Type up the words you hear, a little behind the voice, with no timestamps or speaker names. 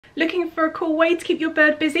Looking for a cool way to keep your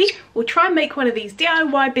bird busy? We'll try and make one of these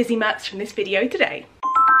DIY busy mats from this video today.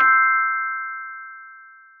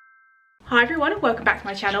 Hi everyone and welcome back to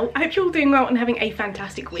my channel. I hope you're all doing well and having a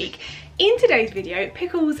fantastic week. In today's video,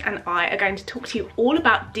 Pickles and I are going to talk to you all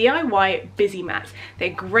about DIY busy mats. They're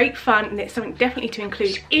great fun and it's something definitely to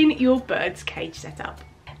include in your bird's cage setup.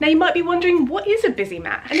 Now you might be wondering, what is a busy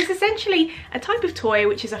mat? And it's essentially a type of toy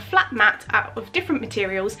which is a flat mat out of different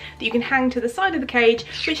materials that you can hang to the side of the cage,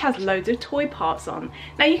 which has loads of toy parts on.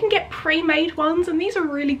 Now you can get pre-made ones and these are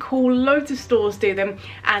really cool, loads of stores do them,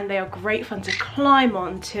 and they are great fun to climb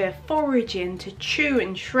on, to forage in, to chew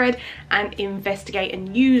and shred and investigate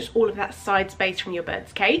and use all of that side space from your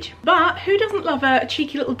bird's cage. But who doesn't love a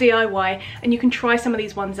cheeky little DIY, and you can try some of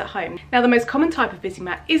these ones at home. Now the most common type of busy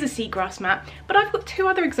mat is a seagrass mat, but I've got two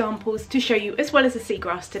other examples to show you as well as the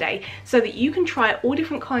seagrass today, so that you can try all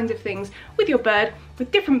different kinds of things with your bird with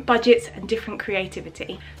different budgets and different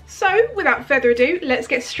creativity. So without further ado, let's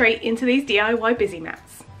get straight into these DIY busy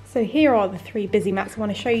mats. So here are the three busy mats I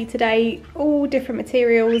want to show you today, all different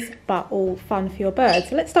materials but all fun for your birds.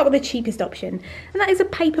 So let's start with the cheapest option, and that is a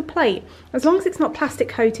paper plate. As long as it's not plastic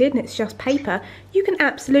coated and it's just paper, you can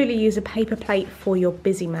absolutely use a paper plate for your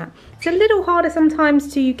busy mat. It's a little harder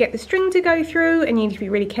sometimes to get the string to go through and you need to be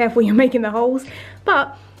really careful when you're making the holes,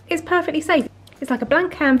 but it's perfectly safe. It's like a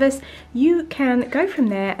blank canvas. You can go from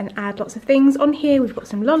there and add lots of things. On here we've got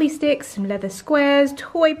some lolly sticks, some leather squares,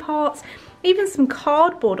 toy parts, even some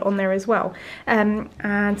cardboard on there as well, and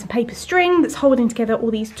some paper string that's holding together all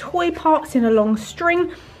these toy parts in a long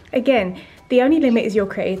string. Again, the only limit is your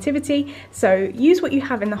creativity, so use what you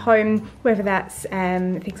have in the home, whether that's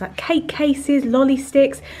things like cake cases, lolly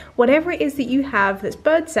sticks, whatever it is that you have that's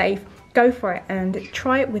bird safe, go for it and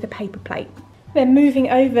try it with a paper plate. Then moving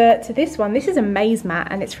over to this one, this is a maize mat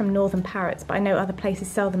and it's from Northern Parrots, but I know other places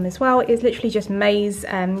sell them as well. It's literally just maize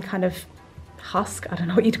kind of husk, I don't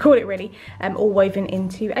know what you'd call it really, all woven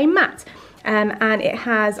into a mat. And it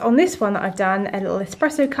has, on this one that I've done, a little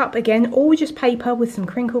espresso cup, again, all just paper with some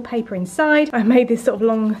crinkle paper inside. I made this sort of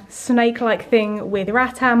long snake-like thing with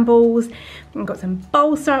rattan balls. I've got some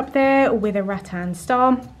balsa up there with a rattan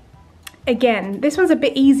star. Again, this one's a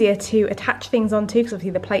bit easier to attach things onto because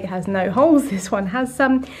obviously the plate has no holes, this one has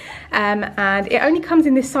some, and it only comes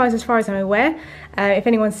in this size as far as I'm aware. If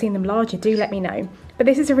anyone's seen them larger, do let me know. But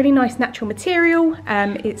this is a really nice natural material,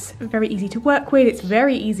 it's very easy to work with, it's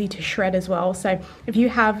very easy to shred as well, so if you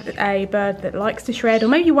have a bird that likes to shred, or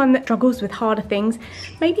maybe one that struggles with harder things,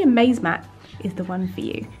 maybe a maize mat is the one for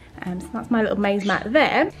you. So that's my little maize mat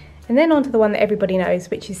there. And then onto the one that everybody knows,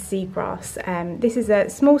 which is seagrass. This is a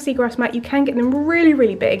small seagrass mat. You can get them really,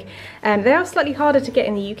 really big. They are slightly harder to get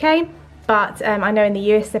in the UK, but I know in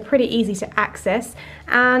the US they're pretty easy to access.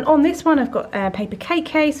 And on this one I've got a paper cake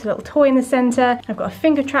case, a little toy in the centre. I've got a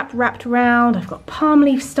finger trap wrapped around. I've got a palm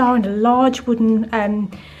leaf star and a large wooden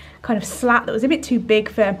kind of slat that was a bit too big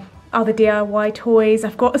for other DIY toys.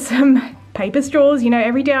 I've got some paper straws. You know,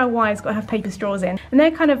 every DIY's got to have paper straws in. And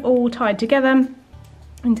they're kind of all tied together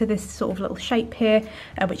into this sort of little shape here,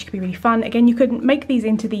 which could be really fun. Again, you could make these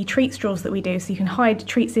into the treat straws that we do, so you can hide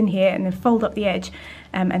treats in here and then fold up the edge,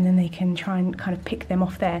 and then they can try and kind of pick them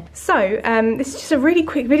off there. So this is just a really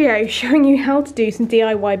quick video showing you how to do some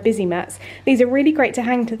DIY busy mats. These are really great to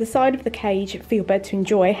hang to the side of the cage for your bird to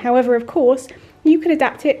enjoy. However, of course, you can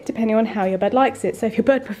adapt it depending on how your bird likes it. So if your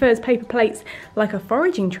bird prefers paper plates like a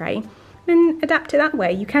foraging tray, then adapt it that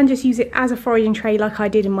way. You can just use it as a foraging tray like I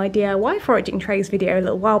did in my DIY foraging trays video a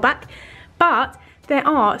little while back, but there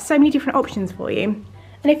are so many different options for you.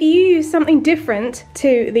 And if you use something different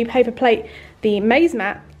to the paper plate, the maize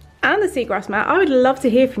mat and the seagrass mat, I would love to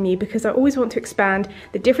hear from you, because I always want to expand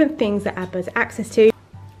the different things that add birds access to.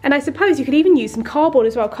 And I suppose you could even use some cardboard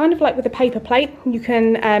as well, kind of like with a paper plate. You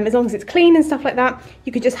can, as long as it's clean and stuff like that,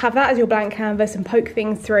 you could just have that as your blank canvas and poke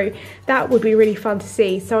things through. That would be really fun to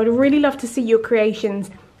see. So I'd really love to see your creations.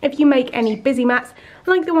 If you make any busy mats,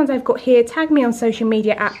 like the ones I've got here, tag me on social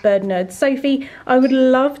media at BirdNerdSophie. I would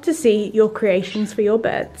love to see your creations for your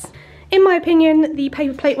birds. In my opinion, the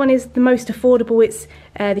paper plate one is the most affordable. It's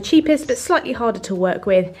the cheapest, but slightly harder to work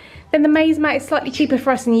with. Then the maize mat is slightly cheaper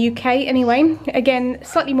for us in the UK anyway. Again,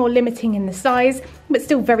 slightly more limiting in the size, but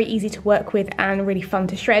still very easy to work with and really fun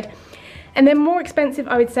to shred. And then more expensive,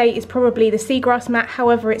 I would say, is probably the seagrass mat.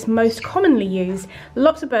 However, it's most commonly used.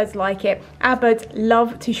 Lots of birds like it. Our birds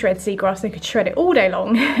love to shred seagrass. They could shred it all day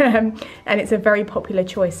long. And it's a very popular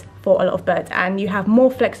choice for a lot of birds. And you have more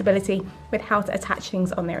flexibility with how to attach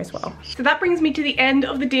things on there as well. So that brings me to the end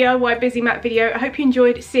of the DIY busy mat video. I hope you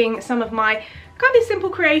enjoyed seeing some of my kind of simple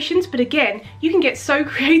creations, but again, you can get so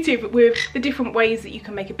creative with the different ways that you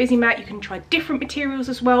can make a busy mat. You can try different materials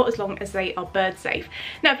as well, as long as they are bird safe.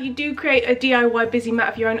 Now, if you do create a DIY busy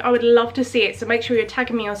mat of your own, I would love to see it, so make sure you're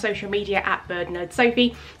tagging me on social media at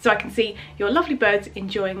BirdNerdSophie so I can see your lovely birds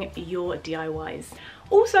enjoying your DIYs.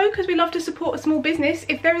 Also, because we love to support a small business,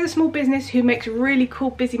 if there is a small business who makes really cool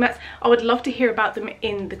busy mats, I would love to hear about them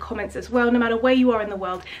in the comments as well. No matter where you are in the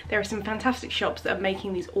world, there are some fantastic shops that are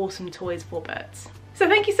making these awesome toys for birds. So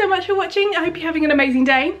thank you so much for watching. I hope you're having an amazing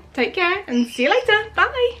day. Take care and see you later.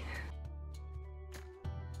 Bye.